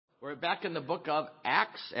We're back in the book of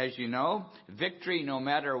Acts, as you know. Victory no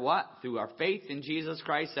matter what, through our faith in Jesus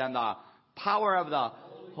Christ and the power of the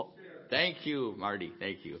Holy Spirit. Thank you, Marty.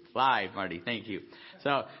 Thank you. Live, Marty. Thank you.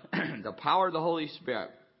 So, the power of the Holy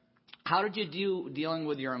Spirit. How did you do dealing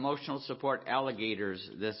with your emotional support alligators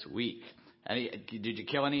this week? Did you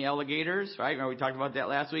kill any alligators? Right? Remember we talked about that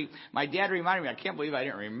last week? My dad reminded me, I can't believe I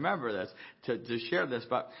didn't remember this to share this,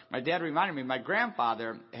 but my dad reminded me, my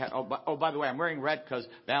grandfather had, by the way, I'm wearing red because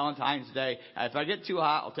Valentine's Day. If I get too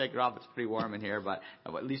hot, I'll take it off. It's pretty warm in here, but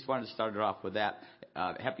I at least wanted to start it off with that.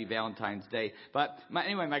 Happy Valentine's Day. But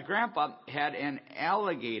anyway, my grandpa had an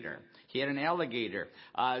alligator. He had an alligator.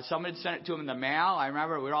 Someone had sent it to him in the mail. I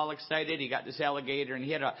remember we were all excited. He got this alligator, and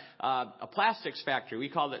he had a plastics factory. We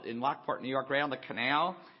called it in Lockport, New York, right on the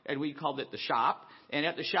canal, and we called it the shop. And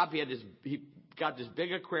at the shop, he got this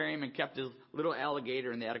big aquarium and kept his little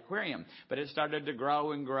alligator in that aquarium. But it started to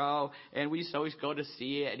grow and grow, and we used to always go to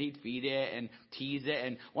see it, and he'd feed it and tease it.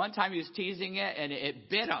 And one time he was teasing it, and it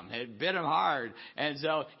bit him. It bit him hard. And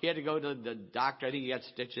so he had to go to the doctor. I think he got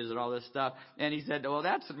stitches and all this stuff. And he said, well,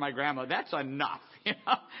 that's my grandma. That's enough. You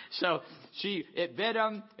know? So it bit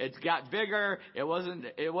him. It got bigger. It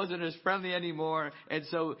wasn't as friendly anymore. And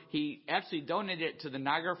so he actually donated it to the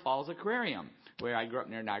Niagara Falls Aquarium, where I grew up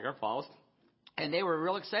near Niagara Falls. And they were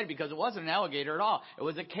real excited because it wasn't an alligator at all. It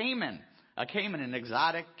was a caiman, an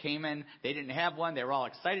exotic caiman. They didn't have one. They were all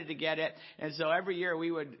excited to get it. And so every year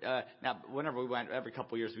we would, whenever we went, every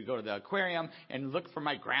couple of years, we'd go to the aquarium and look for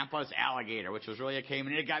my grandpa's alligator, which was really a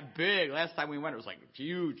caiman. And it got big. Last time we went, it was like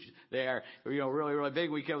huge there, really, really big.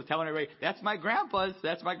 We kept telling everybody, that's my grandpa's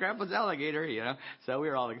alligator, So we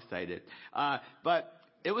were all excited. But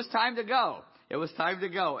it was time to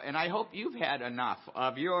go. And I hope you've had enough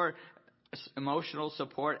of your emotional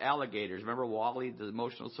support alligators. Remember Wally, the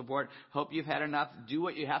emotional support? Hope you've had enough. Do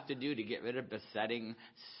what you have to do to get rid of besetting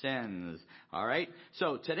sins. All right?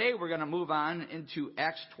 So today we're going to move on into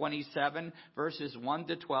Acts 27, verses 1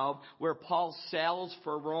 to 12, where Paul sails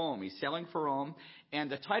for Rome. He's sailing for Rome. And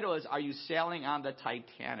the title is, Are You Sailing on the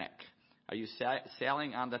Titanic? Are you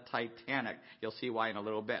sailing on the Titanic? You'll see why in a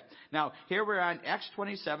little bit. Now, here we're on Acts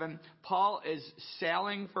 27. Paul is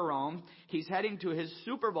sailing for Rome. He's heading to his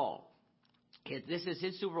Super Bowl. This is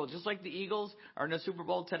his Super Bowl, just like the Eagles are in the Super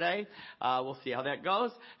Bowl today. We'll see how that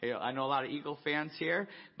goes. I know a lot of Eagle fans here,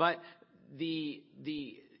 but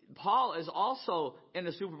Paul is also in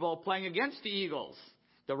the Super Bowl playing against the Eagles,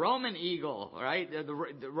 the Roman eagle, right?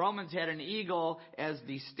 The Romans had an eagle as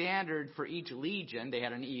the standard for each legion. They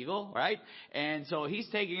had an eagle, right? And so he's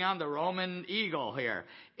taking on the Roman eagle here,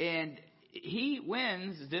 and he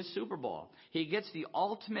wins this Super Bowl. He gets the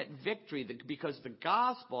ultimate victory because the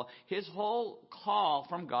gospel, his whole call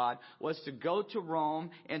from God was to go to Rome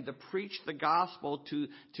and to preach the gospel to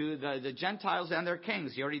the Gentiles and their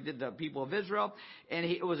kings. He already did the people of Israel, and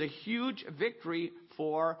it was a huge victory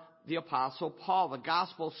for the Apostle Paul. The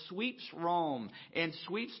gospel sweeps Rome and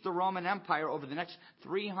sweeps the Roman Empire over the next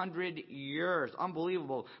 300 years.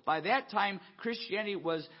 Unbelievable. By that time, Christianity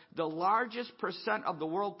was the largest percent of the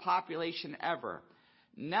world population ever.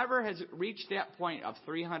 Never has reached that point of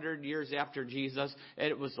 300 years after Jesus.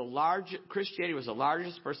 Christianity was the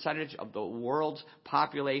largest percentage of the world's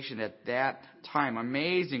population at that time.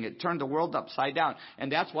 Amazing. It turned the world upside down.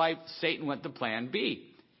 And that's why Satan went to plan B.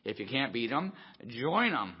 If you can't beat them,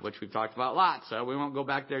 join them, which we've talked about lots. So we won't go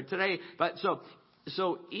back there today. But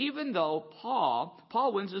so even though Paul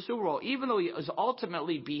wins the Super Bowl, even though he is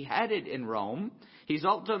ultimately beheaded in Rome,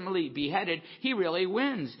 he really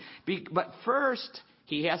wins. But first,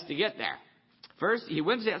 he has to get there. First, he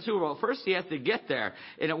wins that Super Bowl. First, he has to get there.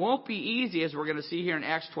 And it won't be easy, as we're going to see here in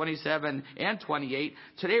Acts 27 and 28.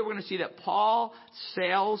 Today, we're going to see that Paul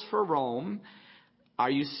sails for Rome. Are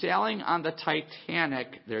you sailing on the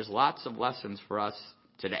Titanic? There's lots of lessons for us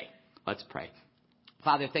today. Let's pray.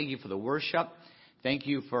 Father, thank you for the worship. Thank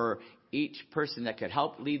you for each person that could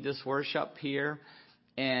help lead this worship here.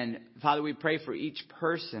 And Father, we pray for each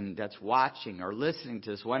person that's watching or listening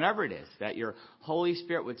to this, whenever it is, that your Holy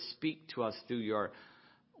Spirit would speak to us through your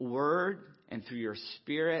word and through your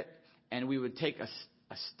Spirit, and we would take a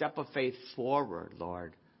step of faith forward,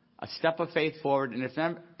 Lord. A step of faith forward. And if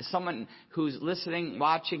someone who's listening,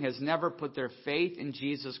 watching, has never put their faith in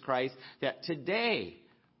Jesus Christ, that today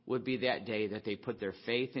would be that day that they put their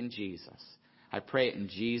faith in Jesus. I pray it in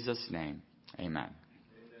Jesus' name. Amen.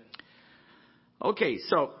 Okay,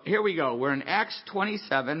 so here we go. We're in Acts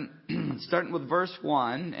 27, starting with verse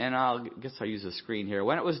 1, and I guess I'll use the screen here.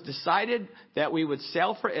 When it was decided that we would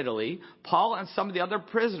sail for Italy, Paul and some of the other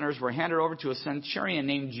prisoners were handed over to a centurion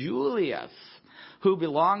named Julius, who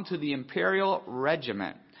belonged to the imperial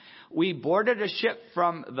regiment. We boarded a ship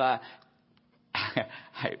from the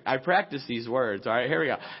I practice these words. All right, here we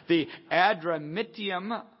go. The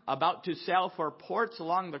Adramyttium, about to sail for ports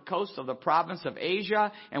along the coast of the province of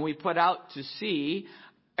Asia, and we put out to sea.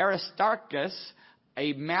 Aristarchus,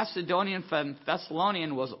 a Macedonian from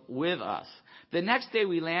Thessalonian, was with us. The next day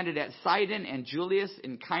we landed at Sidon, and Julius,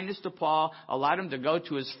 in kindness to Paul, allowed him to go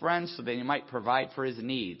to his friends so that he might provide for his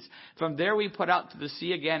needs. From there we put out to the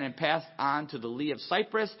sea again and passed on to the lee of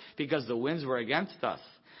Cyprus because the winds were against us.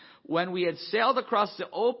 When we had sailed across the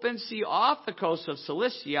open sea off the coast of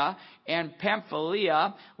Cilicia and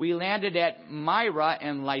Pamphylia, we landed at Myra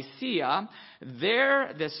and Lycia.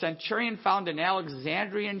 There the centurion found an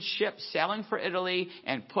Alexandrian ship sailing for Italy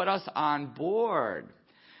and put us on board.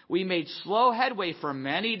 We made slow headway for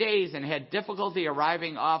many days and had difficulty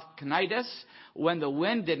arriving off Cnidus. When the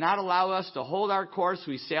wind did not allow us to hold our course,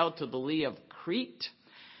 we sailed to the lee of Crete,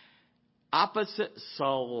 opposite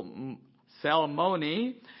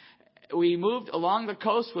Salmone. We moved along the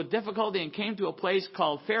coast with difficulty and came to a place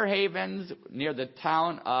called Fair Havens near the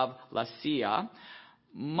town of Lasea.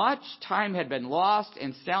 Much time had been lost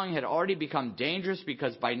and sailing had already become dangerous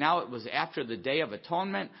because by now it was after the Day of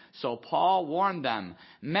Atonement. So Paul warned them,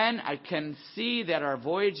 "Men, I can see that our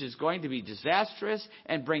voyage is going to be disastrous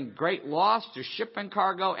and bring great loss to ship and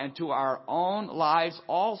cargo and to our own lives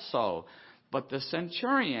also." But the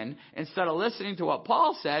centurion, instead of listening to what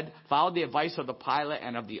Paul said, followed the advice of the pilot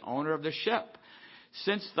and of the owner of the ship.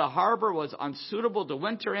 Since the harbor was unsuitable to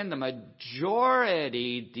winter in, the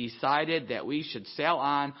majority decided that we should sail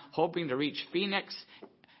on, hoping to reach Phoenix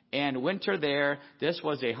and winter there. This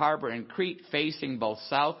was a harbor in Crete facing both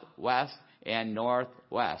southwest and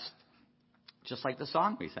northwest. Just like the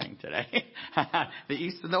song we sang today. The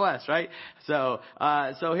east and the west, right? So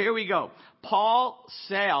here we go. Paul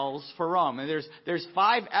sails for Rome. And there's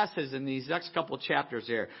 5 S's in these next couple chapters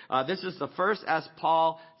here. This is the first S,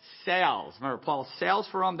 Paul sails. Remember, Paul sails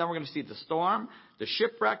for Rome. Then we're going to see the storm, the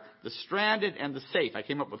shipwreck, the stranded, and the safe. I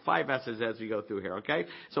came up with 5 S's as we go through here, okay?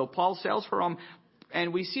 So Paul sails for Rome.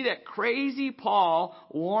 And we see that crazy Paul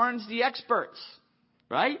warns the experts,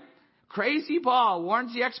 right? Crazy Paul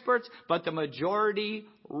warns the experts, but the majority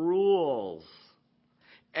rules.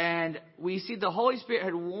 And we see the Holy Spirit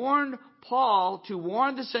had warned Paul to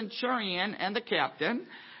warn the centurion and the captain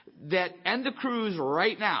that end the cruise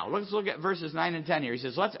right now. Let's look at verses 9 and 10 here. He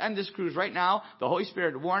says, let's end this cruise right now. The Holy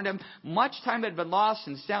Spirit had warned him. Much time had been lost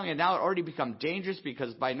and sailing had now already become dangerous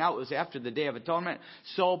because by now it was after the Day of Atonement.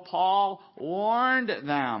 So Paul warned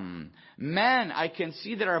them. Men, I can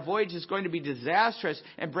see that our voyage is going to be disastrous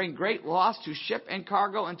and bring great loss to ship and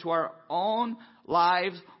cargo and to our own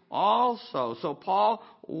lives also. So Paul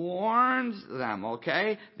warns them,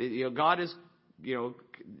 okay? God is,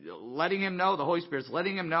 letting him know. The Holy Spirit's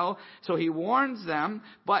letting him know. So he warns them.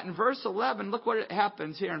 But in verse 11, look what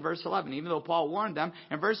happens here in verse 11. Even though Paul warned them,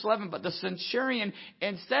 in verse 11, but the centurion,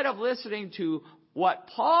 instead of listening to what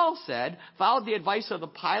Paul said, followed the advice of the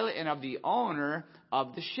pilot and of the owner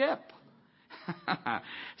of the ship.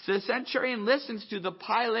 So the centurion listens to the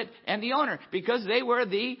pilot and the owner because they were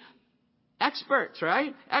the experts,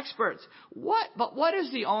 right? Experts. But what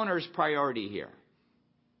is the owner's priority here?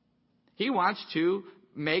 He wants to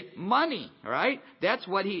make money, right? That's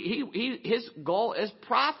what his goal is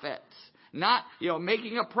profits. Not,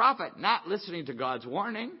 making a profit, not listening to God's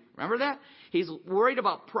warning. Remember that? He's worried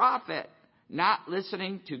about profit, not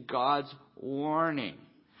listening to God's warning.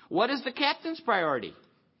 What is the captain's priority?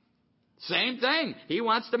 Same thing. He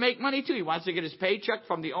wants to make money too. He wants to get his paycheck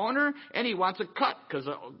from the owner, and he wants a cut because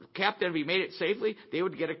the captain, if he made it safely, they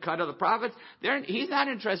would get a cut of the profits. He's not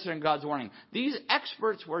interested in God's warning. These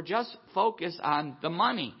experts were just focused on the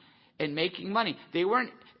money and making money. They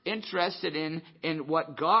weren't interested in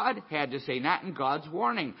what God had to say, not in God's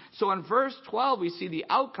warning. So in verse 12, we see the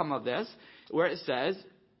outcome of this, where it says,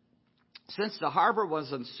 since the harbor was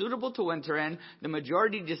unsuitable to winter in, the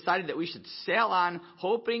majority decided that we should sail on,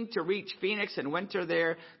 hoping to reach Phoenix and winter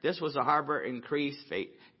there. This was a harbor in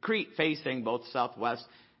Crete facing both southwest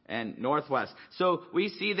and northwest. So we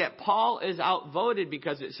see that Paul is outvoted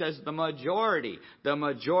because it says the majority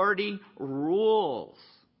rules.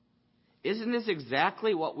 Isn't this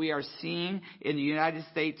exactly what we are seeing in the United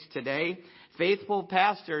States today? There's faithful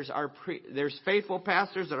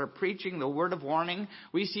pastors that are preaching the word of warning.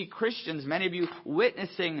 We see Christians, many of you,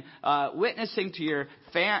 witnessing to your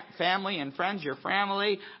family and friends, your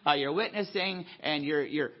family. You're witnessing and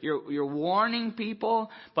you're warning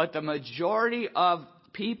people. But the majority of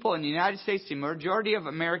people in the United States, the majority of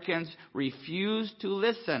Americans refuse to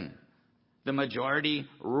listen. The majority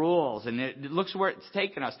rules. And it looks where it's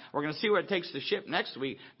taken us. We're going to see where it takes the ship next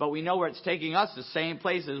week, but we know where it's taking us, the same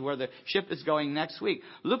places where the ship is going next week.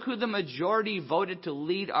 Look who the majority voted to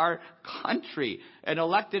lead our country and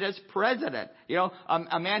elected as president. You know,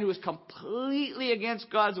 a man who is completely against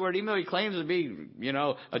God's word, even though he claims to be,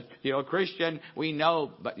 a Christian. We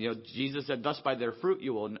know, but Jesus said, "Thus by their fruit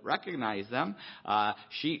you will recognize them."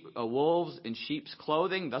 Wolves in sheep's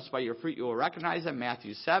clothing. Thus by your fruit you will recognize them.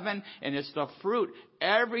 Matthew 7. And it's the fruit.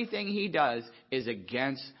 Everything he does is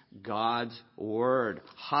against God's word.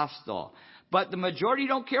 Hostile. But the majority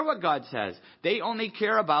don't care what God says. They only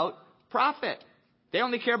care about profit. They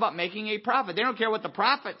only care about making a profit. They don't care what the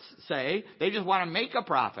prophets say. They just want to make a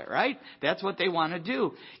profit, right? That's what they want to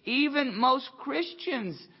do. Even most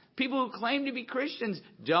Christians, people who claim to be Christians,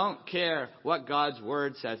 don't care what God's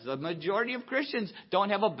word says. The majority of Christians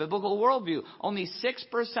don't have a biblical worldview. Only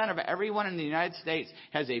 6% of everyone in the United States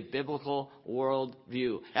has a biblical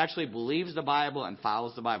worldview. Actually believes the Bible and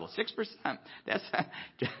follows the Bible. 6%.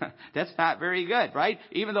 That's not very good, right?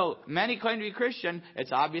 Even though many claim to be Christian,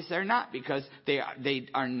 it's obvious they're not, because they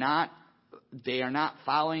are not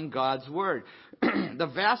following God's word.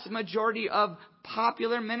 The vast majority of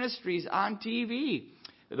popular ministries on TV.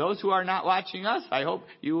 Those who are not watching us, I hope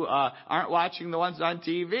you aren't watching the ones on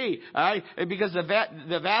TV. All right? Because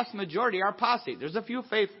the vast majority are apostate. There's a few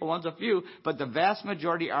faithful ones, but the vast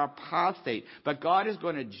majority are apostate. But God is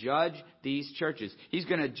going to judge these churches. He's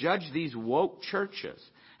going to judge these woke churches.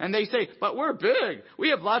 And they say, "But we're big.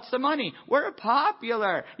 We have lots of money. We're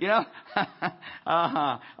popular."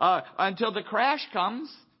 Until the crash comes.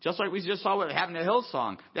 Just like we just saw what happened to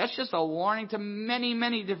Hillsong. That's just a warning to many,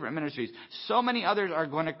 many different ministries. So many others are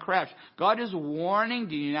going to crash. God is warning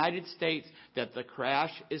the United States that the crash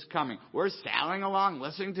is coming. We're sailing along,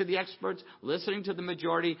 listening to the experts, listening to the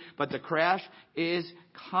majority, but the crash is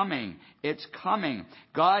coming. It's coming.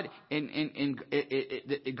 God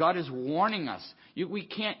is warning us. We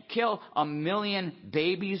can't kill 1 million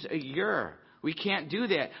babies a year. We can't do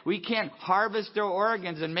that. We can't harvest their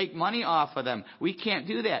organs and make money off of them. We can't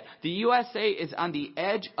do that. The USA is on the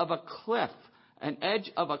edge of a cliff. An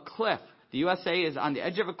edge of a cliff. The USA is on the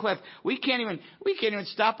edge of a cliff. We can't even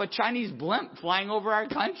stop a Chinese blimp flying over our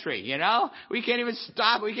country, We can't even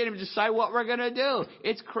stop. We can't even decide what we're going to do.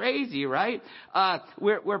 It's crazy, right?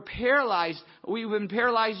 We're paralyzed. We've been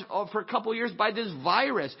paralyzed for a couple years by this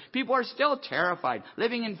virus. People are still terrified,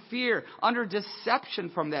 living in fear, under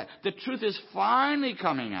deception from that. The truth is finally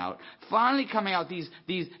coming out.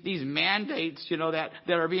 These mandates, that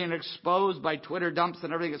are being exposed by Twitter dumps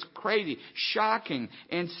and everything. It's crazy, shocking,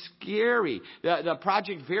 and scary. The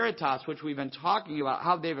Project Veritas, which we've been talking about,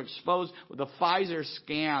 how they've exposed the Pfizer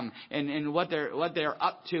scam and what they're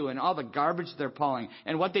up to and all the garbage they're pulling,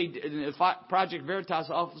 and Project Veritas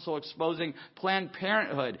also exposing Planned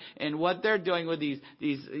Parenthood and what they're doing with these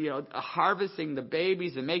harvesting the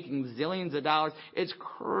babies and making zillions of dollars. It's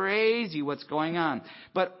crazy what's going on.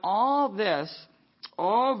 But all this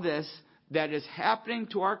that is happening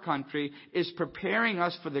to our country is preparing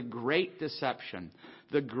us for the great deception,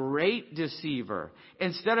 the great deceiver.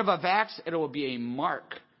 Instead of a vax, it will be a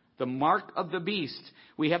mark, the mark of the beast.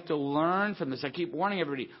 We have to learn from this. I keep warning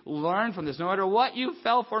everybody, learn from this. No matter what you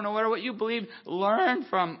fell for, no matter what you believe,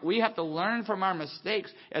 we have to learn from our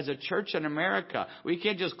mistakes as a church in America. We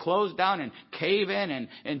can't just close down and cave in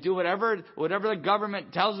and do whatever the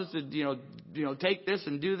government tells us to, take this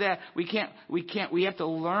and do that. We have to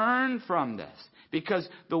learn from this, because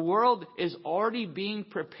the world is already being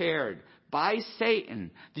prepared by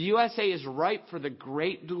Satan. The USA is ripe for the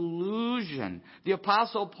great delusion. The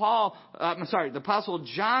Apostle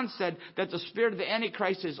John said that the spirit of the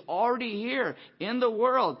Antichrist is already here in the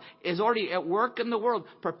world, is already at work in the world,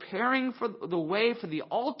 preparing for the way for the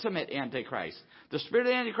ultimate Antichrist. The spirit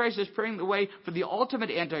of the Antichrist is preparing the way for the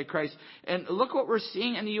ultimate Antichrist. And look what we're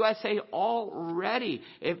seeing in the USA already.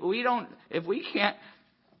 If we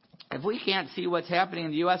can't see what's happening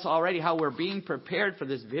in the U.S. already, how we're being prepared for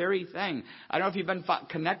this very thing. I don't know if you've been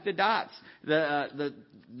connect the dots. The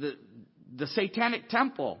Satanic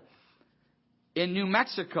Temple in New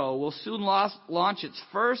Mexico will soon launch its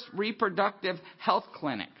first reproductive health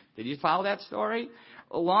clinic. Did you follow that story?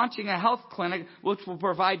 Launching a health clinic which will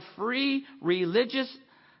provide free religious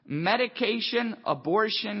medication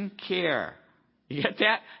abortion care. You get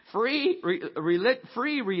that? Free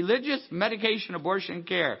religious medication abortion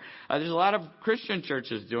care. There's a lot of Christian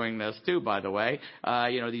churches doing this too, by the way.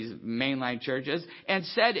 These mainline churches. And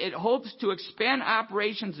said it hopes to expand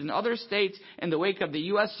operations in other states in the wake of the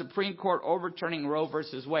U.S. Supreme Court overturning Roe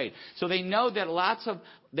versus Wade. So they know that lots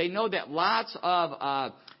of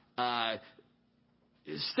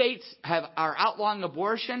states are outlawing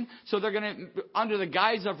abortion, so they're going to, under the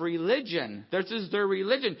guise of religion, this is their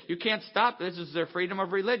religion. You can't stop this. This is their freedom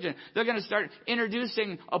of religion. They're going to start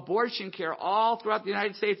introducing abortion care all throughout the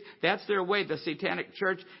United States. That's their way. The Satanic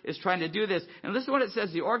Church is trying to do this. And listen to what it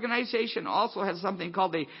says. The organization also has something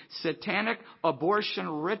called a satanic abortion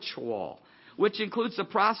ritual, which includes the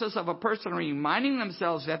process of a person reminding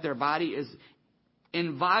themselves that their body is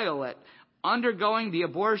inviolate, undergoing the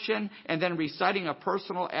abortion, and then reciting a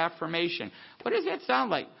personal affirmation. What does that sound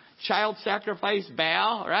like? Child sacrifice,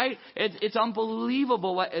 Baal, right? It's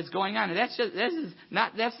unbelievable what is going on. And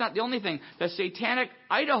that's not the only thing. The Satanic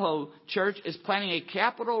Idaho Church is planning a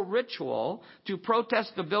capital ritual to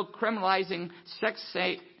protest the bill criminalizing sex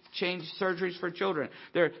change surgeries for children.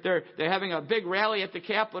 They're having a big rally at the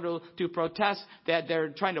Capitol to protest that they're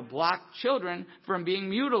trying to block children from being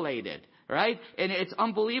mutilated. Right? And it's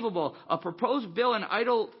unbelievable. A proposed bill in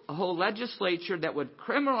Idaho legislature that would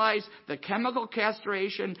criminalize the chemical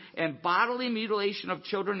castration and bodily mutilation of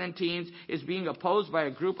children and teens is being opposed by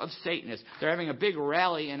a group of Satanists. They're having a big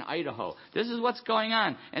rally in Idaho. This is what's going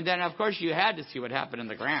on. And then, of course, you had to see what happened in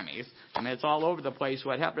the Grammys. I mean, it's all over the place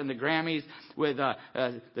what happened in the Grammys with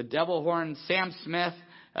the devil horn Sam Smith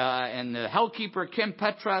and the hellkeeper Kim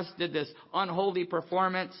Petras did this unholy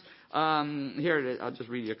performance. Here, I'll just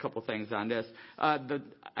read you a couple things on this. I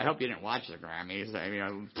hope you didn't watch the Grammys.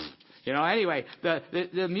 Anyway,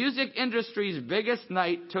 the music industry's biggest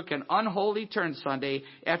night took an unholy turn Sunday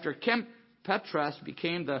after Kim Petras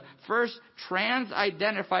became the first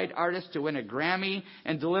trans-identified artist to win a Grammy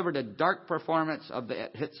and delivered a dark performance of the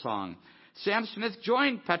hit song. Sam Smith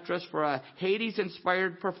joined Petras for a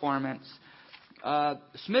Hades-inspired performance.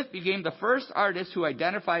 Smith became the first artist who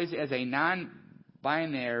identifies as a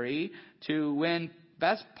non-binary to win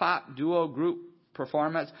Best Pop Duo Group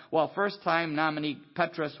Performance, while first-time nominee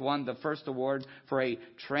Petras won the first award for a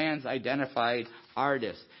trans-identified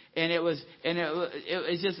artist. And it was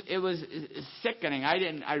sickening.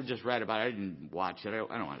 I just read about it. I didn't watch it.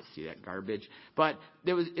 I don't want to see that garbage. But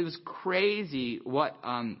it was crazy what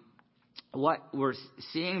we're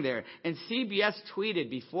seeing there. And CBS tweeted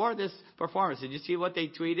before this performance. Did you see what they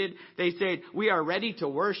tweeted? They said, "We are ready to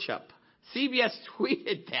worship." CBS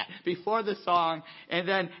tweeted that before the song, and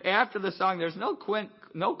then after the song, there's no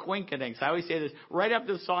coincidence. I always say this. Right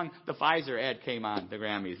after the song, the Pfizer ad came on the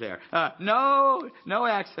Grammys there. No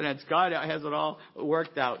accidents. God has it all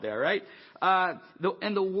worked out there, right?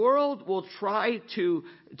 And the world will try to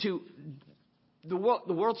the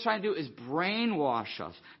world's trying to do is brainwash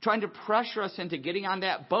us, trying to pressure us into getting on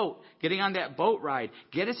that boat ride.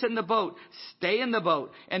 Get us in the boat, stay in the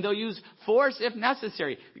boat, and they'll use force if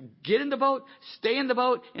necessary. Get in the boat, stay in the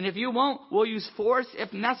boat, and if you won't, we'll use force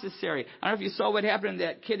if necessary. I don't know if you saw what happened to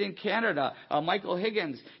that kid in Canada, Michael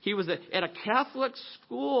Higgins. He was at a Catholic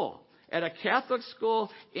school. At a Catholic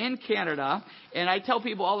school in Canada. And I tell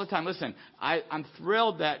people all the time, listen, I'm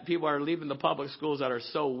thrilled that people are leaving the public schools that are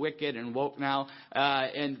so wicked and woke now.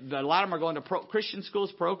 And a lot of them are going to Christian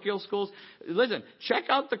schools, parochial schools. Listen, check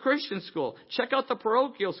out the Christian school. Check out the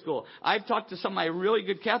parochial school. I've talked to some of my really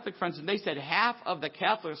good Catholic friends, and they said half of the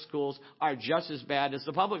Catholic schools are just as bad as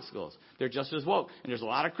the public schools. They're just as woke. And there's a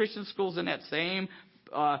lot of Christian schools in that same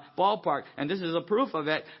ballpark, and this is a proof of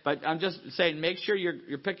it. But I'm just saying, make sure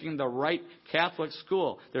you're picking the right Catholic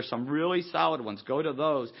school. There's some really solid ones. Go to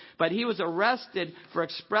those. But he was arrested for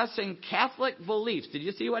expressing Catholic beliefs. Did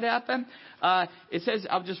you see what happened? It says,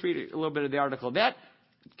 I'll just read a little bit of the article. That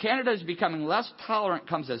Canada is becoming less tolerant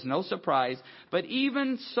comes as no surprise. But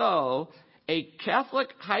even so, a Catholic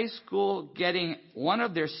high school getting one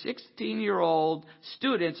of their 16-year-old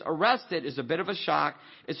students arrested is a bit of a shock,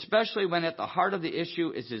 especially when at the heart of the issue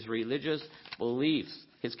is his religious beliefs,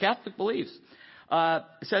 his Catholic beliefs. It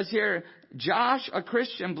says here, Josh, a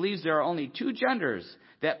Christian, believes there are only two genders,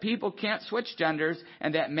 that people can't switch genders,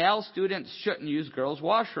 and that male students shouldn't use girls'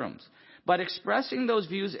 washrooms. But expressing those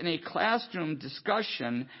views in a classroom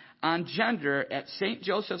discussion on gender at St.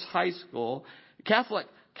 Joseph's High School, Catholic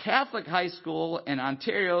high school in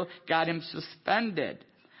Ontario, got him suspended.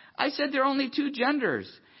 I said there are only two genders,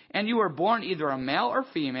 and you were born either a male or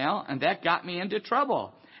female, and that got me into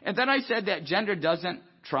trouble. And then I said that gender doesn't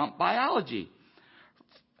trump biology.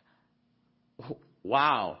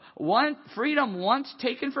 Wow. Freedom once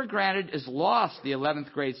taken for granted is lost, the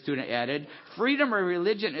 11th grade student added. Freedom of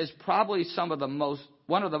religion is probably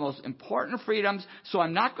one of the most important freedoms, so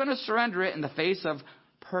I'm not going to surrender it in the face of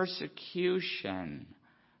persecution.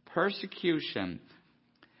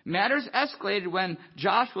 Matters escalated when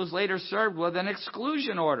Josh was later served with an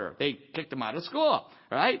exclusion order. They kicked him out of school,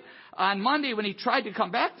 right? On Monday, when he tried to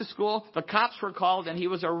come back to school, the cops were called and he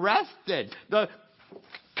was arrested. The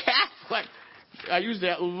Catholic, I use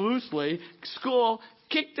that loosely, school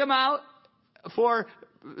kicked him out for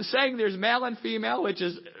saying there's male and female, which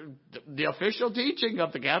is the official teaching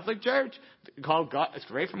of the Catholic Church, called God,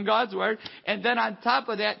 straight from God's Word. And then on top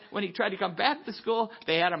of that, when he tried to come back to school,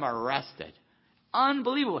 they had him arrested.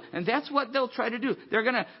 Unbelievable. And that's what they'll try to do. They're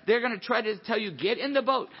gonna try to tell you, get in the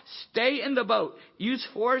boat, stay in the boat, use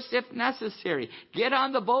force if necessary, get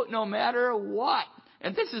on the boat no matter what.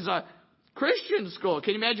 And this is a Christian school.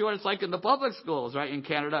 Can you imagine what it's like in the public schools, right, in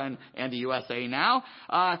Canada and the USA now?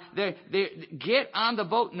 They get on the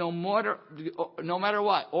boat no matter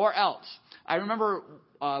what, or else. I remember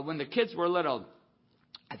when the kids were little.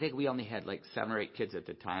 I think we only had like 7 or 8 kids at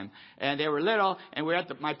the time, and they were little, and we were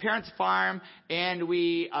at my parents' farm, and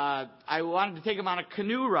I wanted to take them on a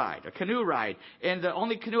canoe ride, and the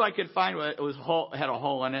only canoe I could find had a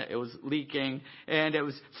hole in it. It was leaking, and it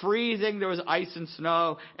was freezing. There was ice and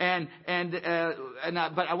snow, but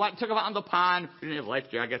I took them out on the pond. We didn't have life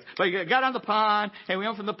jackets, but I got on the pond, and we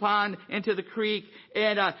went from the pond into the creek,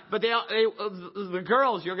 and but the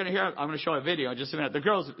girls, you're going to hear. I'm going to show a video in just a minute. The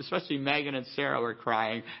girls, especially Megan and Sarah, were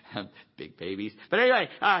crying. Big babies. But anyway,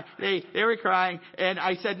 they were crying, and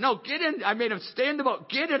I said, no, get in. I made them stay in the boat.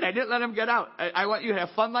 Get in. I didn't let them get out. I want you to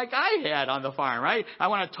have fun like I had on the farm, right? I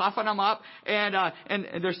want to toughen them up, and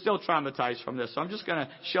they're still traumatized from this. So I'm just going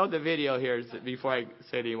to show the video here before I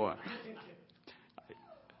say any more.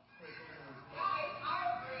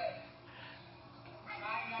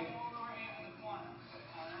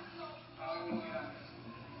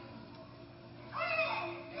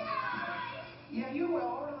 Yeah, you will,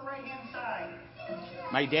 over to the right-hand side.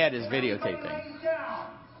 My dad is videotaping.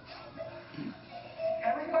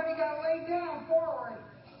 Everybody got to lay down forward.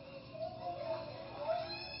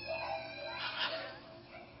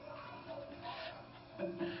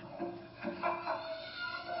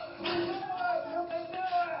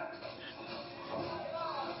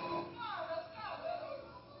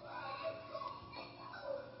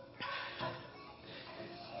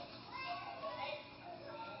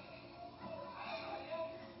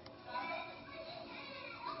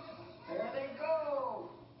 There they go.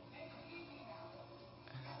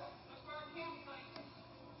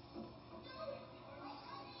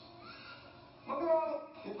 Look at all,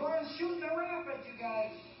 you're going to shoot the rapids, you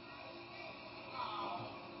guys.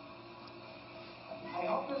 I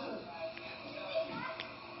hope this is...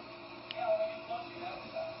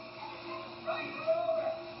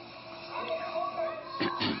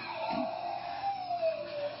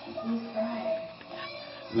 He's crying.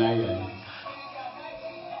 Megan.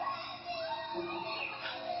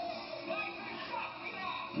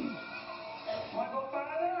 Want to go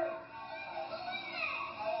farther?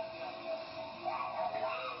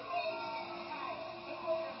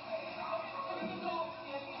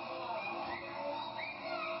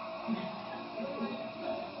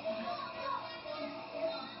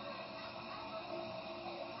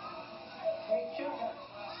 Hey, Chuck.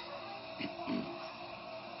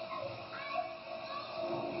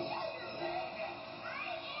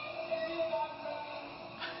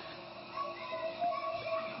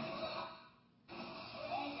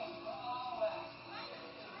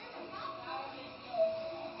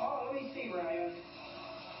 Oh, let me see, Ryan.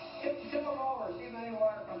 Tip them over, see if any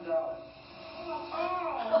water comes out. Oh, no!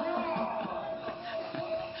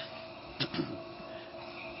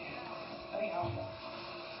 Anyhow.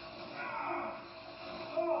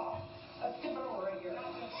 Oh, let's tip it over right here. I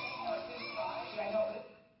know, but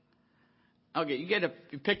Okay, you get a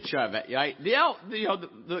picture of it, right?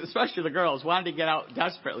 Especially the girls wanted to get out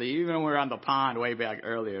desperately, even when we were on the pond way back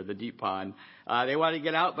earlier, the deep pond. They wanted to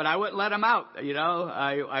get out, but I wouldn't let them out.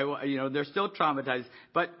 They're still traumatized.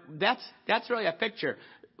 But that's really a picture.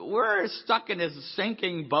 We're stuck in this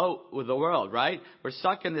sinking boat with the world, right? We're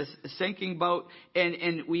stuck in this sinking boat,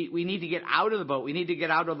 and we need to get out of the boat. We need to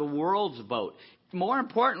get out of the world's boat. More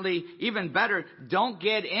importantly, even better, don't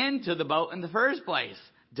get into the boat in the first place.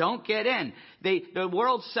 Don't get in. The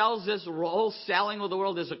world sells this whole sailing with the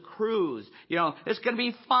world as a cruise. It's going to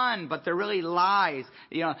be fun, but they're really lies.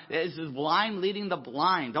 This is blind leading the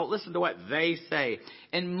blind. Don't listen to what they say.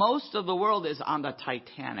 And most of the world is on the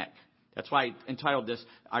Titanic. That's why I entitled this,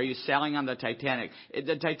 Are You Sailing on the Titanic?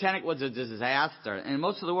 The Titanic was a disaster, and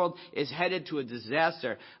most of the world is headed to a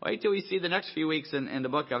disaster. Wait till we see the next few weeks in the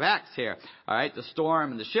book of Acts here. All right, the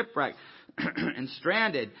storm and the shipwreck and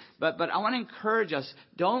stranded. But I want to encourage us,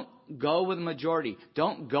 don't go with the majority.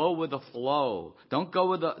 Don't go with the flow. Don't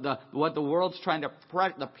go with what the world's trying to,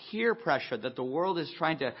 the peer pressure that the world is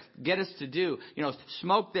trying to get us to do.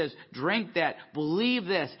 Smoke this, drink that, believe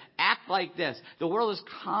this, act like this. The world is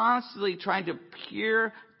constantly trying to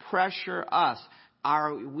peer pressure us.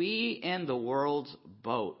 Are we in the world's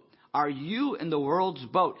boat? Are you in the world's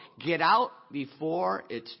boat? Get out before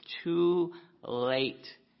it's too late.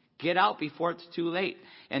 Get out before it's too late.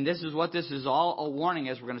 And this is what this is all a warning,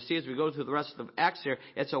 as we're going to see as we go through the rest of Acts here.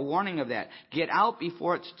 It's a warning of that. Get out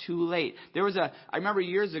before it's too late. I remember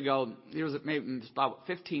years ago, maybe about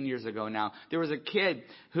 15 years ago now, there was a kid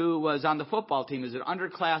who was on the football team. He was an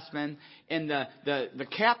underclassman, and the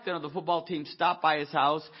captain of the football team stopped by his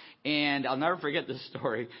house, and I'll never forget this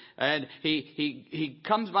story. And he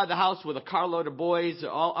comes by the house with a carload of boys,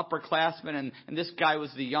 all upperclassmen, and this guy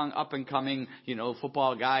was the young up-and-coming,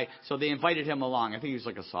 football guy. So they invited him along. I think he was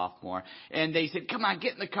like a sophomore. And they said, come on,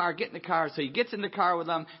 get in the car. So he gets in the car with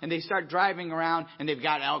them, and they start driving around, and they've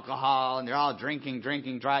got alcohol, and they're all drinking,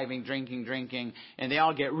 driving, drinking, and they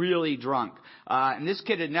all get really drunk. And this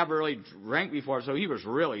kid had never really drank before, so he was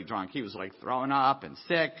really drunk. He was like throwing up and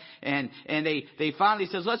sick. And they finally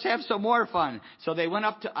says, let's have some more fun. So they went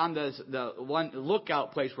up on the one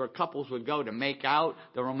lookout place where couples would go to make out,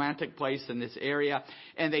 the romantic place in this area.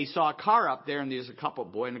 And they saw a car up there, and there's a couple,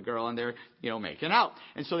 boy and a girl, and they're, making out.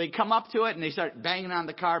 And so they come up to it, and they start banging on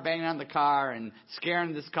the car, and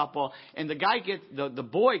scaring this couple. And the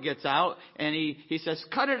boy gets out, and he says,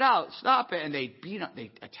 cut it out, stop it. And they beat him, they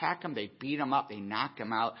attack him, they beat him up, they knock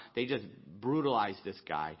him out, they just brutalize this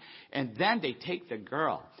guy. And then they take the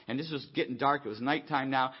girl. And this was getting dark. It was nighttime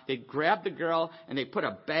now. They grabbed the girl, and they put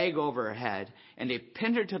a bag over her head, and they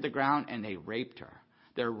pinned her to the ground, and they raped her.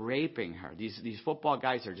 They're raping her. These football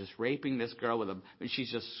guys are just raping this girl and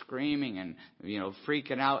she's just screaming and,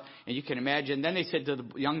 freaking out. And you can imagine. Then they said to the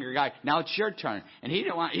younger guy, now it's your turn. And he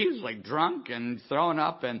was like drunk and throwing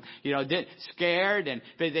up and, scared. And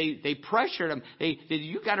they pressured him.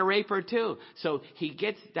 You got to rape her too. So he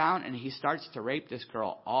gets down and he starts to rape this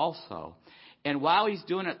girl also. And while he's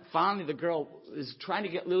doing it, finally the girl is trying to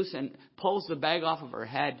get loose and pulls the bag off of her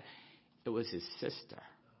head. It was his sister.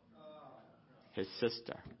 His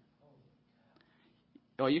sister.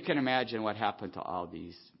 Well, you can imagine what happened to all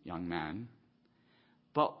these young men.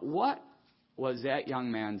 But what was that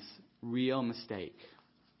young man's real mistake?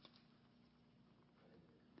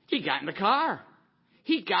 He got in the car.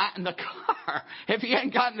 He If he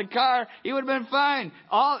hadn't gotten in the car, he would have been fine.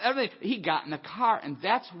 Everything. He got in the car, and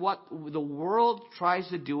that's what the world tries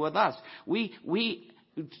to do with us.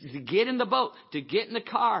 To get in the boat, to get in the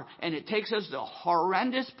car, and it takes us to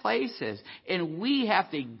horrendous places. And we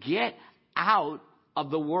have to get out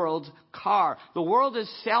of the world's car. The world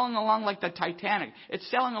is sailing along like the Titanic. It's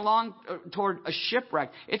sailing along toward a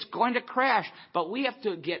shipwreck. It's going to crash. But we have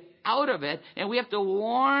to get out of it, and we have to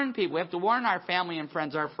warn people. We have to warn our family and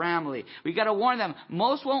friends, our family. We got to warn them.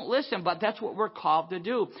 Most won't listen, but that's what we're called to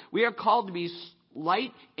do. We are called to be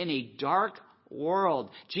light in a dark world.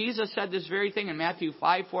 Jesus said this very thing in Matthew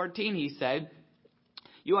 5:14. He said,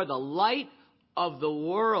 you are the light of the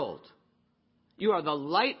world. You are the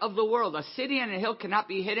light of the world. A city on a hill cannot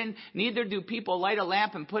be hidden. Neither do people light a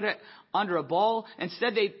lamp and put it under a bowl.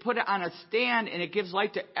 Instead, they put it on a stand, and it gives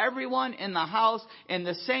light to everyone in the house. In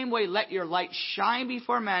the same way, let your light shine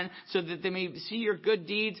before men so that they may see your good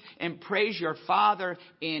deeds and praise your Father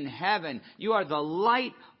in heaven. You are the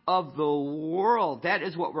light of the world. That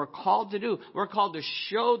is what we're called to do. We're called to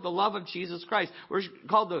show the love of Jesus Christ. We're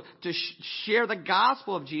called to share the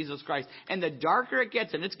gospel of Jesus Christ. And the darker it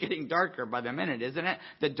gets, and it's getting darker by the minute, isn't it?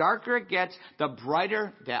 The darker it gets, the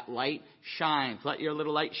brighter that light shines. Let your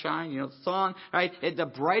little light shine, song, right? The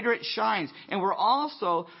brighter it shines. And we're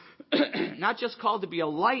also not just called to be a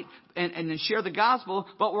light and share the gospel,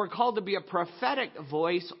 but we're called to be a prophetic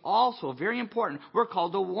voice also. Very important. We're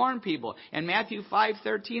called to warn people. In Matthew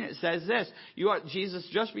 5:13, it says this. Jesus,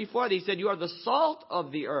 just before that, he said, you are the salt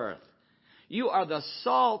of the earth. You are the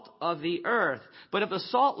salt of the earth. But if the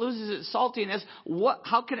salt loses its saltiness,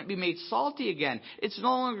 how can it be made salty again? It's no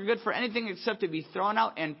longer good for anything except to be thrown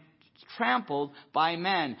out and trampled by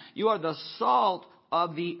men. You are the salt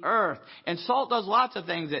of the earth. And salt does lots of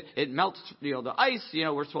things. It melts, the ice,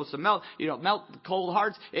 we're supposed to melt cold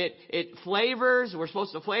hearts. It flavors, we're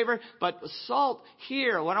supposed to flavor. But salt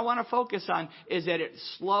here, what I want to focus on is that it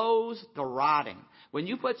slows the rotting. When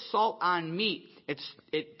you put salt on meat,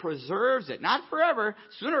 it preserves it. Not forever.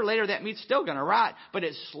 Sooner or later, that meat's still going to rot. But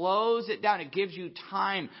it slows it down. It gives you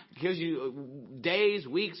time. It gives you days,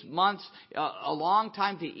 weeks, months, a long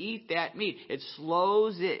time to eat that meat. It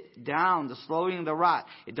slows it down, the slowing of the rot.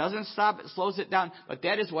 It doesn't stop. It slows it down. But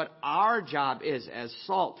that is what our job is as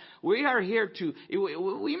salt. We are here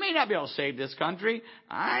we may not be able to save this country.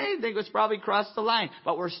 I think it's probably crossed the line.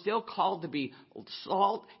 But we're still called to be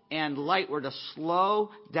salt and light. We're to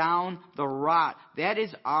slow down the rot. That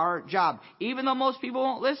is our job. Even though most people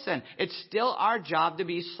won't listen, it's still our job to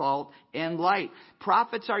be salt and light.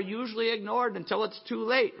 Prophets are usually ignored until it's too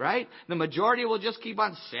late, right? The majority will just keep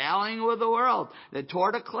on sailing with the world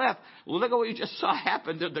toward a cliff. Look at what you just saw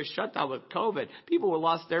happen to the shutdown with COVID. People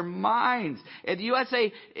lost their minds. And the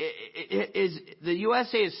USA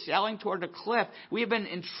is sailing toward a cliff. We've been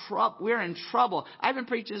in trouble. We're in trouble. I've been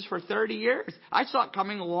preaching this for 30 years. I saw it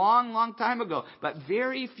coming a long time ago, but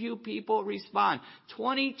very few people respond.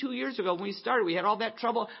 22 years ago when we started, we had all that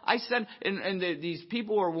trouble. I said, and these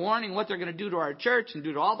people were warning what they're going to do to our church and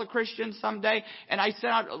do to all the Christians someday. And I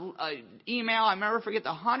sent out an email, I never forget,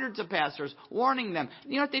 to hundreds of pastors warning them.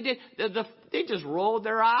 You know what they did? They just rolled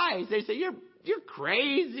their eyes. They said, you're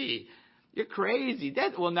crazy. You're crazy.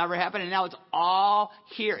 That will never happen. And now it's all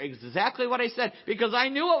here. Exactly what I said. Because I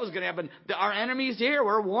knew what was going to happen. Our enemies here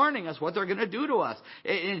were warning us what they're going to do to us.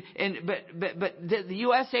 But the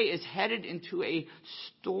USA is headed into a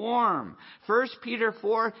storm. 1 Peter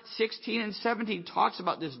 4:16 and 17 talks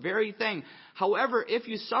about this very thing. However, if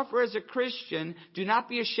you suffer as a Christian, do not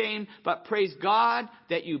be ashamed, but praise God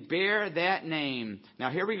that you bear that name.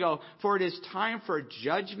 Now here we go. For it is time for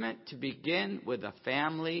judgment to begin with the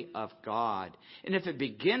family of God. And if it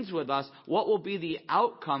begins with us, what will be the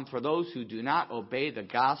outcome for those who do not obey the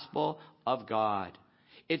gospel of God?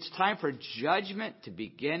 It's time for judgment to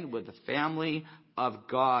begin with the family of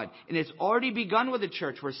God. And it's already begun with the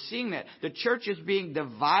church. We're seeing that. The church is being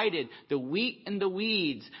divided. The wheat and the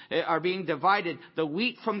weeds are being divided. The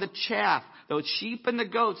wheat from the chaff. The sheep and the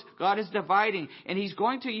goats. God is dividing. And He's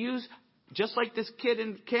going to use, just like this kid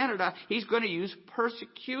in Canada, He's going to use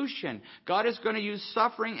persecution. God is going to use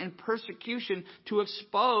suffering and persecution to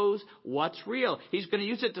expose what's real. He's going to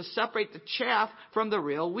use it to separate the chaff from the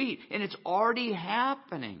real wheat. And it's already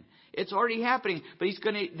happening. It's already happening, but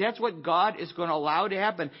that's what God is going to allow to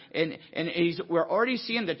happen. And we're already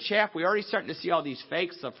seeing the chaff. We're already starting to see all these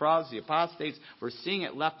fakes, the frauds, the apostates. We're seeing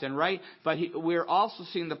it left and right, but we're also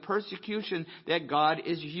seeing the persecution that God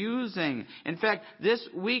is using. In fact, this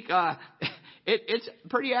week, it's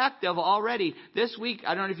pretty active already. This week,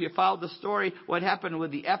 I don't know if you followed the story, what happened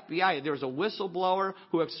with the FBI. There was a whistleblower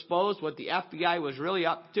who exposed what the FBI was really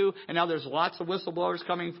up to, and now there's lots of whistleblowers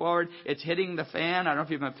coming forward. It's hitting the fan. I don't know if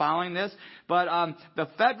you've been following this, but the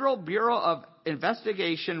Federal Bureau of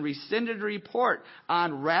Investigation rescinded a report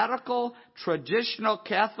on radical traditional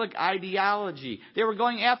Catholic ideology. They were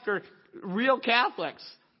going after real Catholics,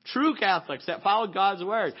 true Catholics that followed God's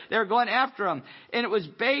word. They were going after them, and it was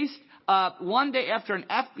based one day after an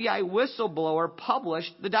FBI whistleblower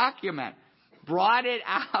published the document, brought it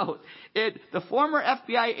out. The former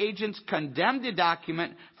FBI agents condemned the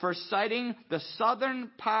document for citing the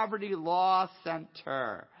Southern Poverty Law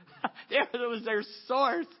Center. That was their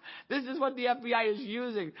source. This is what the FBI is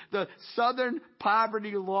using. The Southern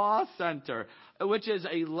Poverty Law Center, which is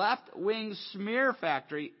a left-wing smear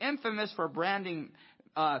factory infamous for branding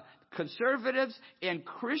conservatives and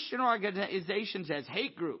Christian organizations as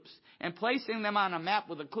hate groups and placing them on a map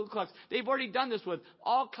with the Ku Klux. They've already done this with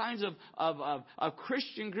all kinds of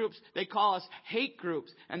Christian groups. They call us hate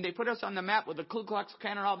groups, and they put us on the map with the Ku Klux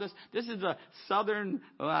Klan and all this. This is the Southern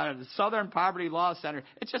Poverty Law Center.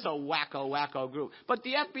 It's just a wacko group. But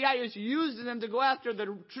the FBI is using them to go after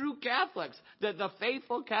the true Catholics, the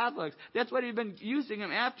faithful Catholics. That's what they've been using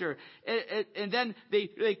them after. And then they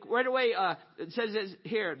right away, it says this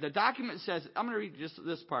here, the document says, I'm going to read just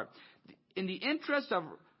this part. In the interest of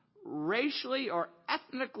racially or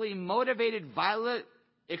ethnically motivated violent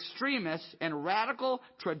extremists and radical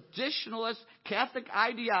traditionalist Catholic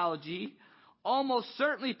ideology almost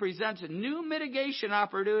certainly presents new mitigation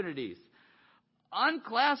opportunities.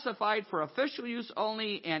 Unclassified for official use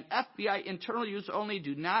only and FBI internal use only,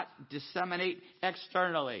 do not disseminate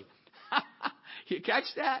externally. You catch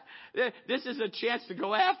that? This is a chance to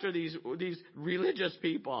go after these religious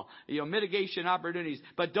people. Mitigation opportunities.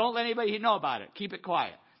 But don't let anybody know about it. Keep it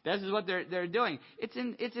quiet. This is what they're doing. It's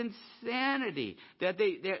insanity that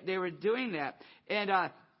they were doing that,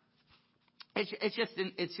 and it's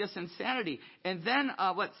just insanity. And then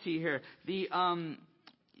let's see here, the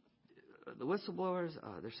whistleblowers.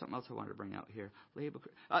 There's something else I wanted to bring out here. Here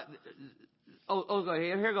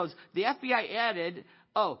goes. The FBI added.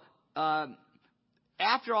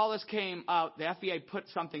 After all this came out, the FBI put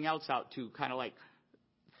something else out to kind of like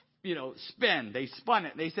spin. They spun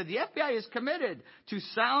it. They said the FBI is committed to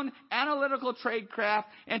sound analytical tradecraft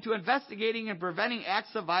and to investigating and preventing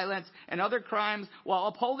acts of violence and other crimes while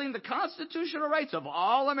upholding the constitutional rights of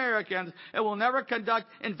all Americans. It will never conduct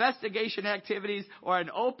investigation activities or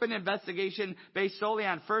an open investigation based solely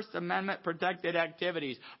on First Amendment protected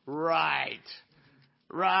activities. Right.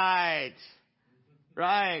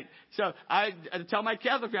 So I tell my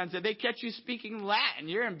Catholic friends, if they catch you speaking Latin,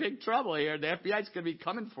 you're in big trouble here. The FBI's going to be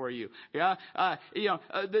coming for you. Yeah. The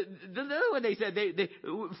other one they said, they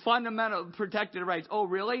fundamental protected rights. Oh,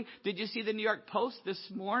 really? Did you see the New York Post this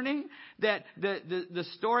morning? That the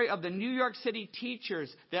story of the New York City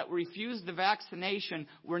teachers that refused the vaccination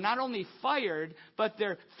were not only fired, but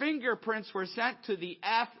their fingerprints were sent to the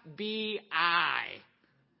FBI.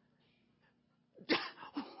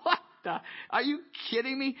 Are you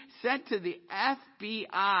kidding me? Sent to the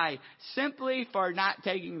FBI simply for not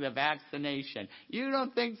taking the vaccination. You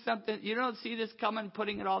don't see this coming,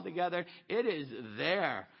 putting it all together? It is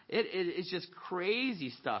there. It's just crazy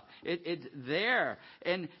stuff. It's there.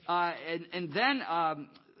 And then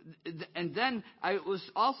I was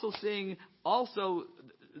also seeing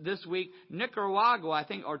this week, Nicaragua, I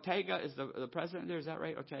think Ortega is the president there. Is that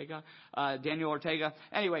right? Ortega? Daniel Ortega.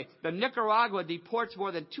 Anyway, the Nicaragua deports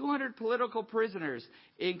more than 200 political prisoners,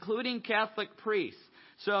 including Catholic priests.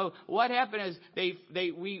 So what happened is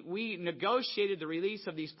we negotiated the release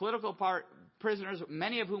of these political prisoners,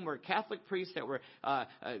 many of whom were Catholic priests that were,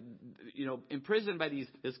 imprisoned by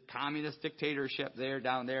this communist dictatorship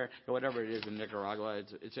down there, or whatever it is in Nicaragua.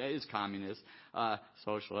 It is communist,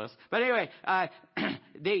 socialist. But anyway,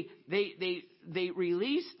 they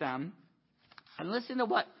released them, and listen to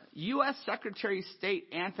what U.S. Secretary of State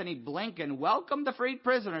Anthony Blinken welcomed the freed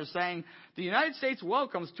prisoners, saying, the United States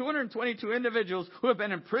welcomes 222 individuals who have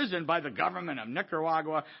been imprisoned by the government of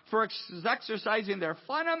Nicaragua for exercising their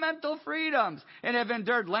fundamental freedoms and have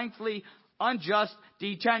endured lengthy, unjust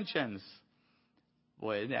detentions.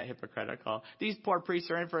 Boy, isn't that hypocritical? These poor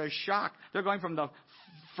priests are in for a shock. They're going from the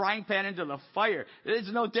frying pan into the fire. It's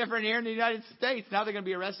no different here in the United States. Now they're going to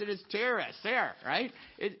be arrested as terrorists there, right?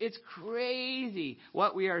 It's crazy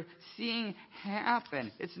what we are seeing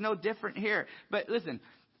happen. It's no different here. But listen,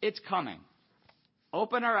 it's coming.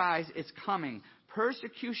 Open our eyes. It's coming.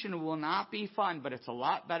 Persecution will not be fun, but it's a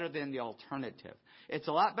lot better than the alternative. It's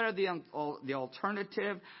a lot better than the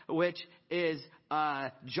alternative, which is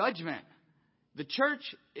judgment. The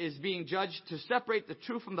church is being judged to separate the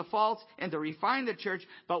true from the false and to refine the church,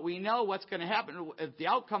 but we know what's going to happen. The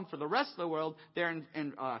outcome for the rest of the world, there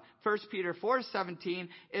in 1 Peter 4:17,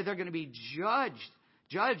 is they're going to be judged.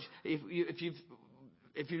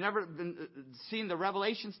 If you've never seen the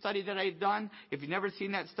Revelation study that I've done, if you've never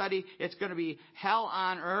seen that study, it's going to be hell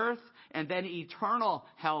on earth and then eternal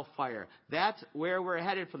hellfire. That's where we're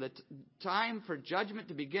headed for the time for judgment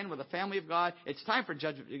to begin with the family of God. It's time for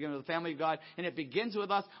judgment to begin with the family of God, and it begins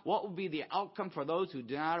with us. What will be the outcome for those who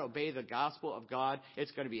do not obey the gospel of God?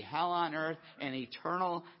 It's going to be hell on earth and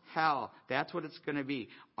eternal hell. That's what it's going to be.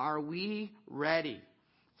 Are we ready?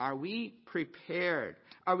 Are we prepared?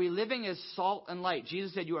 Are we living as salt and light?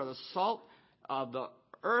 Jesus said, you are the salt of the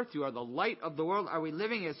earth. You are the light of the world. Are we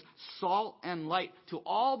living as salt and light to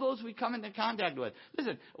all those we come into contact with?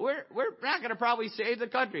 Listen, we're not going to probably save the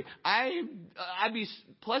country. I'd be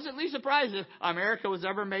pleasantly surprised if America was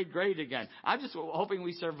ever made great again. I'm just hoping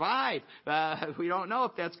we survive. We don't know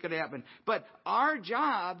if that's going to happen. But our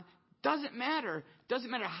job doesn't matter.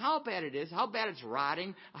 Doesn't matter how bad it is, how bad it's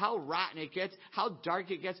rotting, how rotten it gets, how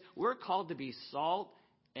dark it gets. We're called to be salt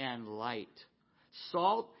and light.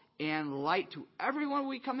 Salt and light to everyone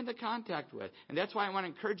we come into contact with. And that's why I want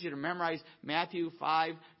to encourage you to memorize Matthew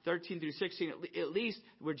 5:13-16, at least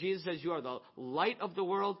where Jesus says you are the light of the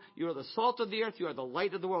world, you are the salt of the earth, you are the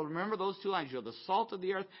light of the world. Remember those two lines. You are the salt of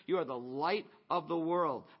the earth, you are the light of the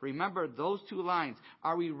world. Remember those two lines.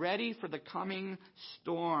 Are we ready for the coming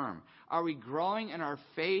storm? Are we growing in our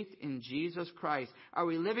faith in Jesus Christ? Are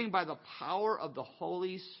we living by the power of the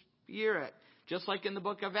Holy Spirit? Just like in the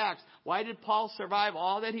book of Acts. Why did Paul survive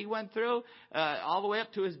all that he went through, all the way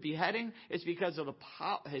up to his beheading? It's because of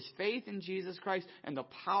his faith in Jesus Christ and the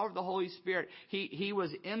power of the Holy Spirit. He was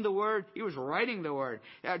in the Word. He was writing the Word.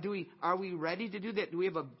 Are we ready to do that? Do we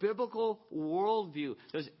have a biblical worldview?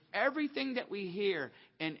 Does everything that we hear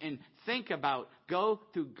and think about go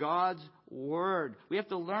through God's Word? We have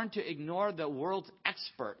to learn to ignore the world's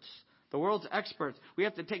experts. The world's experts. We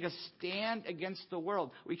have to take a stand against the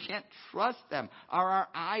world. We can't trust them. Are our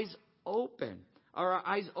eyes open? Are our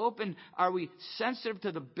eyes open? Are we sensitive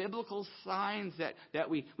to the biblical signs that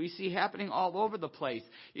we see happening all over the place?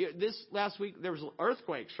 This last week there was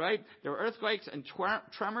earthquakes, right? There were earthquakes and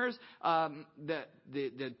tremors. The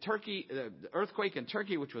earthquake in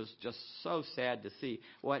Turkey, which was just so sad to see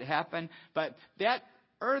what happened. But that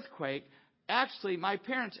earthquake, actually, my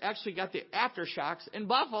parents actually got the aftershocks in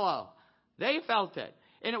Buffalo. They felt it.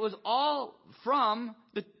 And it was all from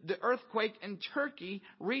the earthquake in Turkey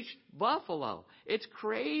reached Buffalo. It's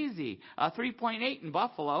crazy. 3.8 in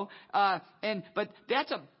Buffalo. But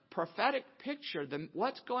that's a prophetic picture.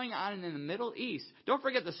 What's going on in the Middle East. Don't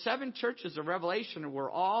forget the 7 churches of Revelation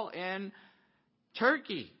were all in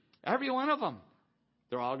Turkey. Every one of them.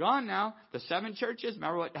 They're all gone now. The 7 churches,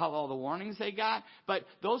 remember how all the warnings they got? But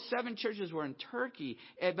those 7 churches were in Turkey.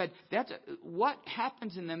 But that's what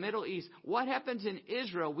happens in the Middle East. What happens in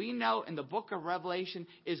Israel, we know in the book of Revelation,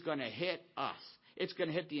 is going to hit us. It's going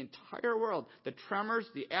to hit the entire world. The tremors,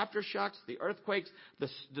 the aftershocks, the earthquakes, the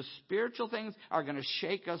spiritual things are going to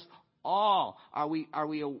shake us all. Are we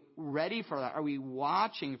ready for that? Are we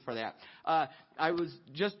watching for that? I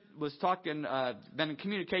was talking, been in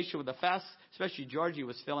communication with the FES, especially Georgie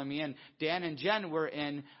was filling me in. Dan and Jen were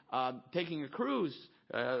in taking a cruise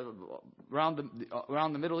around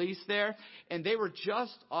the Middle East there, and they were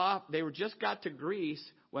just off. They were just got to Greece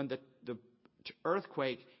when the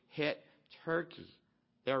earthquake hit Turkey.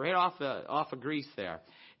 They were right off of Greece there.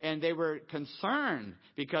 And they were concerned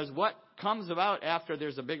because what comes about after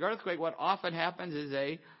there's a big earthquake, what often happens is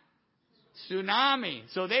a tsunami.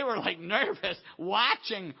 So they were like nervous,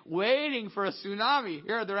 watching, waiting for a tsunami.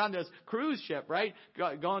 Here they're on this cruise ship, right?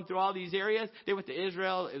 Going through all these areas. They went to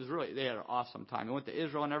Israel. They had an awesome time. They went to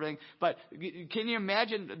Israel and everything. But can you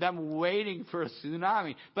imagine them waiting for a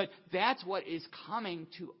tsunami? But that's what is coming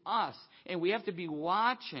to us. And we have to be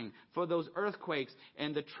watching for those earthquakes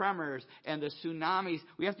and the tremors and the tsunamis.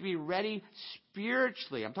 We have to be ready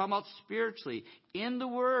spiritually. I'm talking about spiritually in the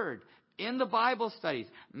Word. In the Bible studies,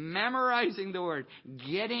 memorizing the Word,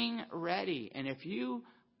 getting ready. And if you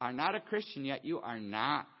are not a Christian yet, you are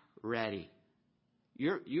not ready.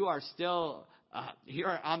 You are still,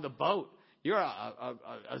 you're on the boat. You're a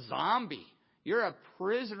zombie. You're a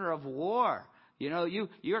prisoner of war.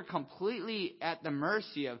 You're completely at the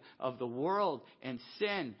mercy of the world and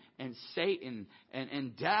sin and Satan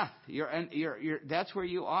and death. That's where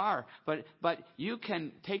you are. But you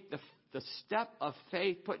can take the step of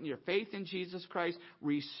faith, putting your faith in Jesus Christ,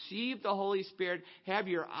 receive the Holy Spirit, have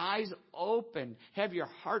your eyes open, have your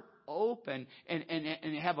heart open,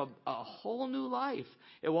 and have a whole new life.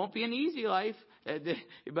 It won't be an easy life,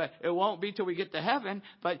 but it won't be till we get to heaven,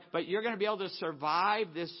 but you're going to be able to survive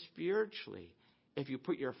this spiritually. If you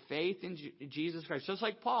put your faith in Jesus Christ, just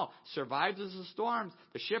like Paul survives the storms,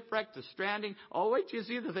 the shipwreck, the stranding. Oh, wait till you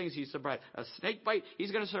see the things he survived. A snake bite,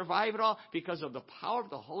 he's going to survive it all because of the power of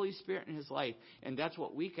the Holy Spirit in his life. And that's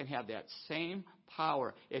what we can have, that same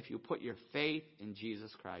power if you put your faith in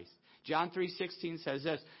Jesus Christ. John 3:16 says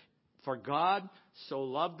this, "For God so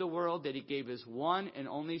loved the world that he gave his one and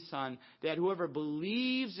only Son, that whoever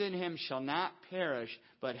believes in him shall not perish,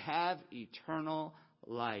 but have eternal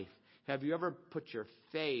life." Have you ever put your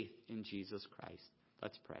faith in Jesus Christ?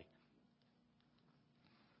 Let's pray.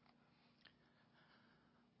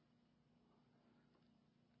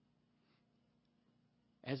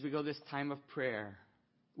 As we go this time of prayer,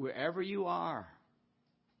 wherever you are,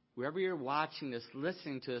 wherever you're watching this,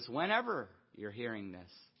 listening to this, whenever you're hearing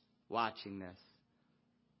this, watching this,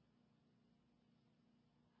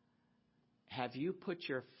 have you put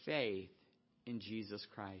your faith in Jesus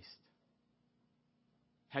Christ?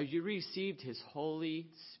 Have you received his Holy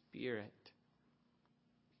Spirit?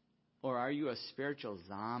 Or are you a spiritual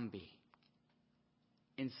zombie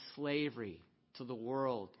in slavery to the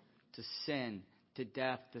world, to sin, to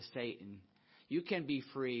death, to Satan? You can be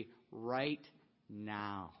free right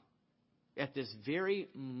now, at this very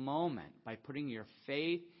moment, by putting your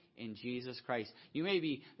faith in Jesus Christ. You may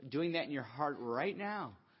be doing that in your heart right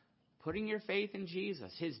now, putting your faith in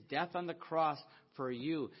Jesus, his death on the cross for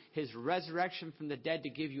you, his resurrection from the dead to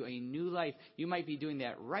give you a new life. You might be doing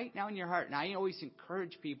that right now in your heart. And I always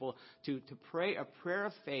encourage people to pray a prayer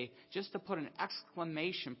of faith, just to put an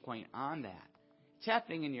exclamation point on that. It's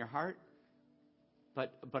happening in your heart,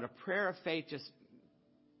 but a prayer of faith, just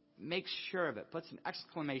make sure of it. Puts an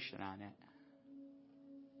exclamation on it.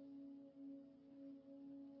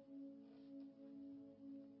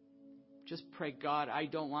 Just pray, God, I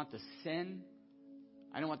don't want the sin.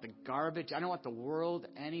 I don't want the garbage. I don't want the world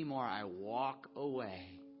anymore. I walk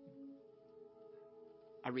away.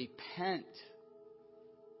 I repent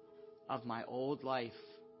of my old life.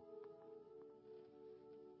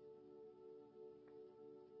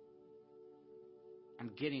 I'm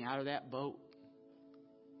getting out of that boat.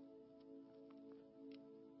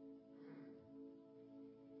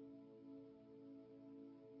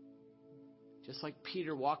 Just like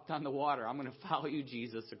Peter walked on the water, I'm going to follow you,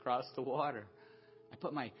 Jesus, across the water. I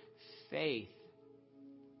put my faith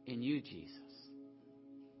in you, Jesus.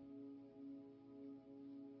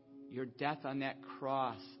 Your death on that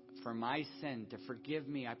cross for my sin, to forgive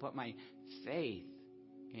me, I put my faith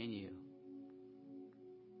in you.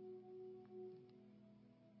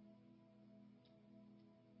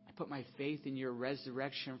 I put my faith in your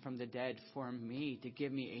resurrection from the dead for me, to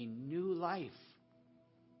give me a new life.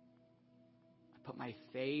 I put my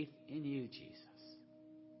faith in you, Jesus.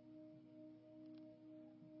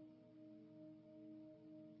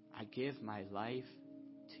 I give my life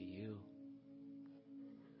to you.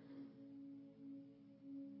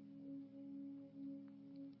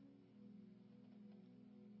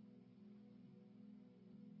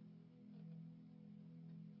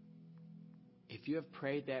 If you have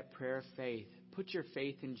prayed that prayer of faith, put your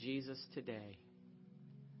faith in Jesus today.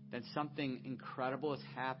 Then something incredible has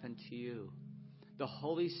happened to you. The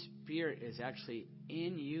Holy Spirit is actually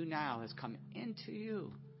in you now, has come into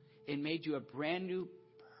you. It made you a brand new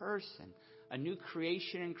person, a new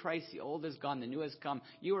creation in Christ. The old is gone, the new has come.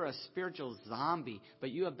 You are a spiritual zombie, but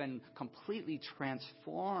you have been completely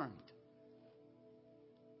transformed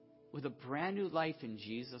with a brand new life in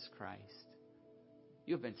Jesus Christ.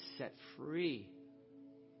 You have been set free.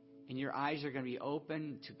 And your eyes are going to be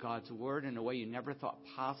open to God's Word in a way you never thought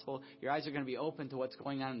possible. Your eyes are going to be open to what's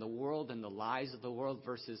going on in the world and the lies of the world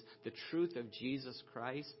versus the truth of Jesus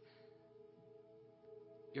Christ.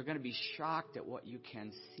 You're going to be shocked at what you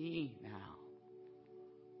can see now.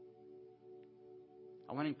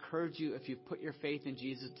 I want to encourage you, if you've put your faith in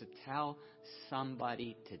Jesus, to tell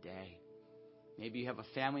somebody today. Maybe you have a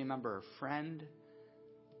family member or friend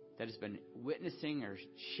that has been witnessing or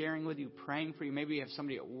sharing with you, praying for you. Maybe you have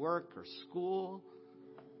somebody at work or school.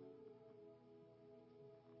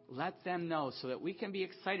 Let them know so that we can be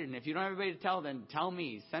excited. And if you don't have anybody to tell, then tell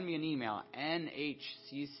me. Send me an email,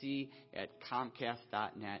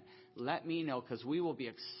 nhcc@comcast.net. Let me know, because we will be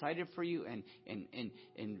excited for you and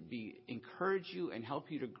encourage you and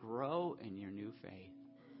help you to grow in your new faith.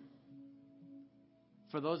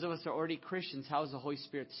 For those of us that are already Christians, how is the Holy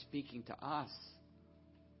Spirit speaking to us?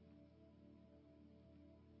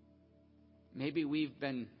 Maybe we've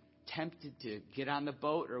been tempted to get on the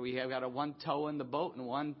boat, or we have got one toe in the boat and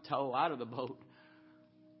one toe out of the boat.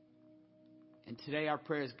 And today our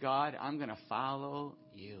prayer is, God, I'm going to follow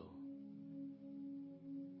you.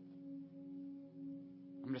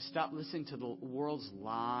 I'm going to stop listening to the world's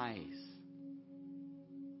lies.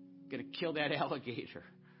 I'm going to kill that alligator.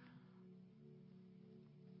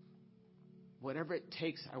 Whatever it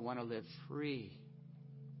takes, I want to live free.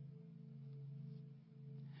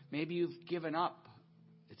 Maybe you've given up.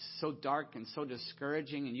 It's so dark and so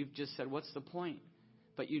discouraging, and you've just said, what's the point?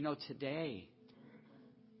 But you know today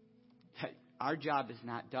that our job is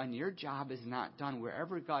not done. Your job is not done.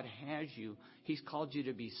 Wherever God has you, He's called you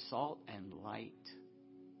to be salt and light.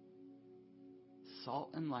 Salt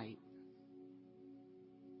and light.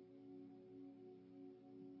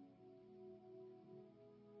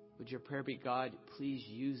 Would your prayer be, God, please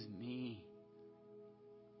use me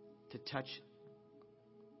to touch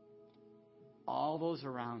all those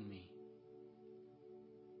around me.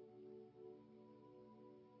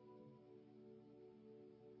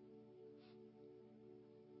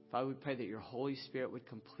 Father, we pray that your Holy Spirit would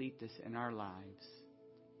complete this in our lives.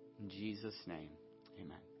 In Jesus' name,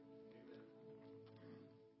 amen.